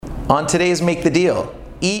On today's Make the Deal,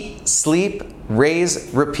 eat, sleep, raise,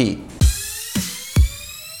 repeat.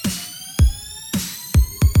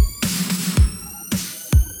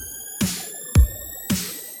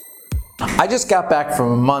 I just got back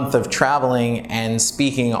from a month of traveling and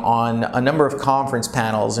speaking on a number of conference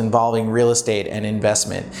panels involving real estate and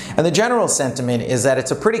investment. And the general sentiment is that it's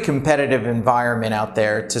a pretty competitive environment out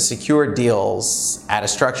there to secure deals at a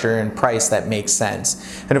structure and price that makes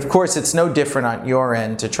sense. And of course, it's no different on your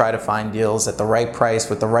end to try to find deals at the right price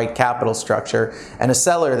with the right capital structure and a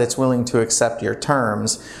seller that's willing to accept your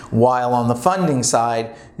terms, while on the funding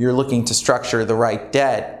side, you're looking to structure the right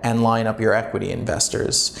debt and line up your equity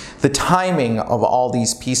investors. The timing of all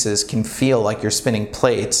these pieces can feel like you're spinning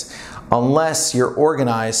plates unless you're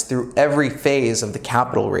organized through every phase of the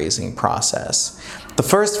capital raising process. The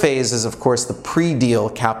first phase is, of course, the pre-deal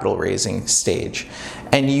capital raising stage.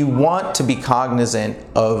 And you want to be cognizant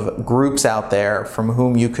of groups out there from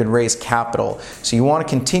whom you could raise capital. So you want to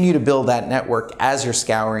continue to build that network as you're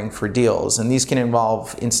scouring for deals. And these can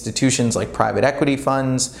involve institutions like private equity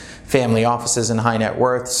funds, family offices and high net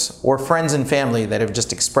worths, or friends and family that have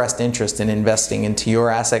just expressed interest in investing into your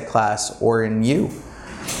asset class or in you.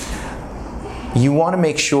 You want to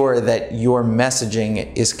make sure that your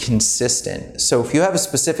messaging is consistent. So if you have a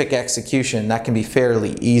specific execution, that can be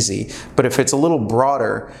fairly easy. But if it's a little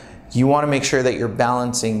broader, you want to make sure that you're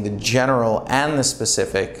balancing the general and the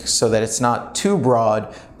specific so that it's not too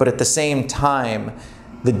broad, but at the same time,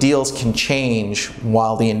 the deals can change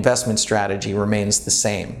while the investment strategy remains the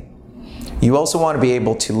same. You also want to be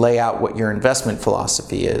able to lay out what your investment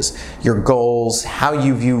philosophy is, your goals, how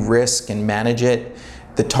you view risk and manage it,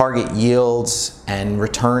 the target yields and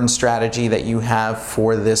return strategy that you have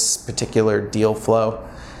for this particular deal flow.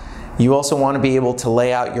 You also want to be able to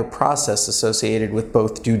lay out your process associated with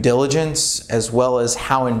both due diligence as well as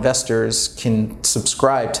how investors can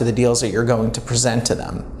subscribe to the deals that you're going to present to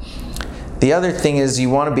them. The other thing is you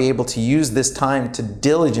want to be able to use this time to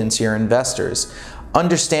diligence your investors.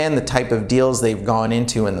 Understand the type of deals they've gone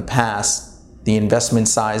into in the past, the investment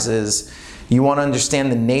sizes. You want to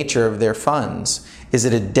understand the nature of their funds. Is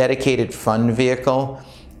it a dedicated fund vehicle?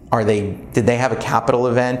 Did they have a capital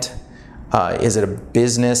event? Is it a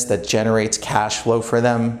business that generates cash flow for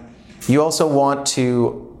them? You also want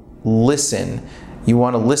to listen. You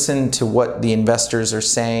want to listen to what the investors are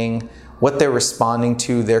saying, what they're responding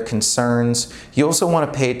to, their concerns. You also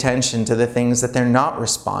want to pay attention to the things that they're not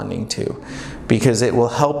responding to, because it will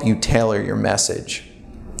help you tailor your message.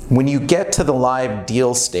 When you get to the live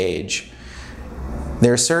deal stage,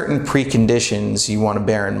 there are certain preconditions you want to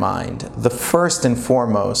bear in mind. The first and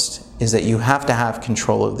foremost is that you have to have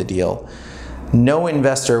control of the deal. No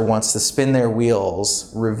investor wants to spin their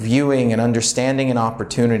wheels reviewing and understanding an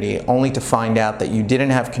opportunity only to find out that you didn't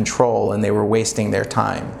have control and they were wasting their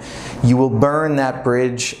time. You will burn that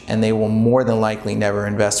bridge and they will more than likely never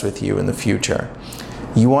invest with you in the future.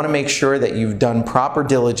 You want to make sure that you've done proper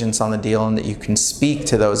diligence on the deal and that you can speak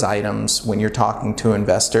to those items when you're talking to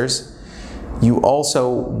investors. You also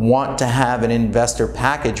want to have an investor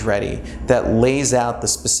package ready that lays out the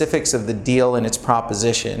specifics of the deal and its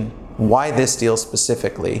proposition, why this deal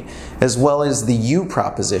specifically, as well as the you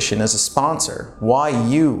proposition as a sponsor, why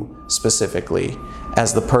you specifically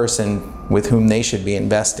as the person with whom they should be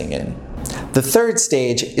investing in. The third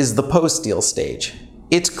stage is the post-deal stage.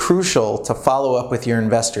 It's crucial to follow up with your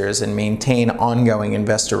investors and maintain ongoing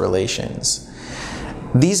investor relations.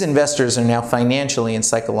 These investors are now financially and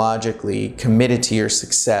psychologically committed to your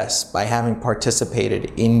success by having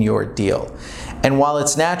participated in your deal. And while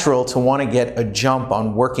it's natural to want to get a jump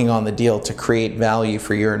on working on the deal to create value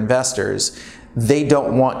for your investors, they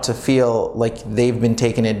don't want to feel like they've been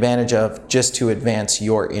taken advantage of just to advance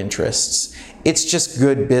your interests. It's just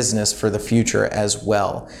good business for the future as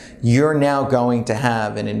well. You're now going to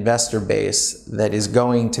have an investor base that is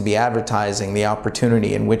going to be advertising the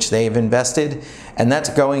opportunity in which they've invested, and that's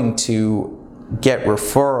going to get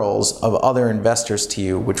referrals of other investors to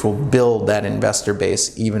you, which will build that investor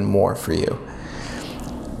base even more for you.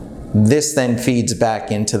 This then feeds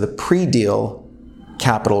back into the pre-deal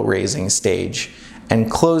capital raising stage and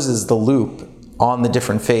closes the loop on the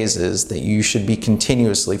different phases that you should be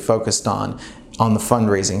continuously focused on the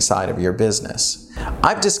fundraising side of your business.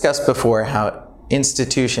 I've discussed before how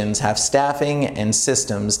institutions have staffing and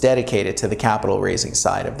systems dedicated to the capital raising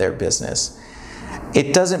side of their business.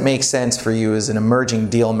 It doesn't make sense for you as an emerging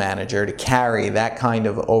deal manager to carry that kind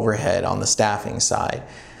of overhead on the staffing side.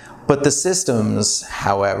 But the systems,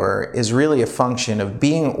 however, is really a function of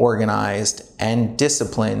being organized and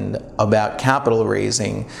disciplined about capital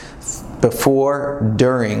raising before,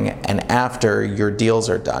 during, and after your deals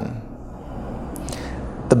are done.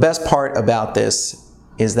 The best part about this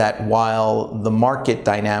is that while the market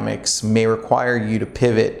dynamics may require you to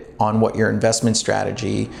pivot on what your investment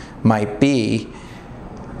strategy might be,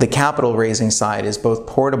 the capital raising side is both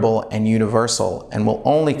portable and universal and will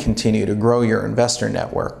only continue to grow your investor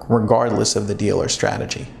network regardless of the deal or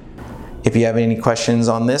strategy. If you have any questions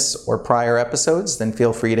on this or prior episodes, then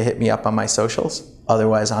feel free to hit me up on my socials.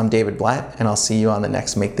 Otherwise, I'm David Blatt, and I'll see you on the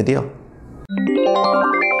next Make the Deal.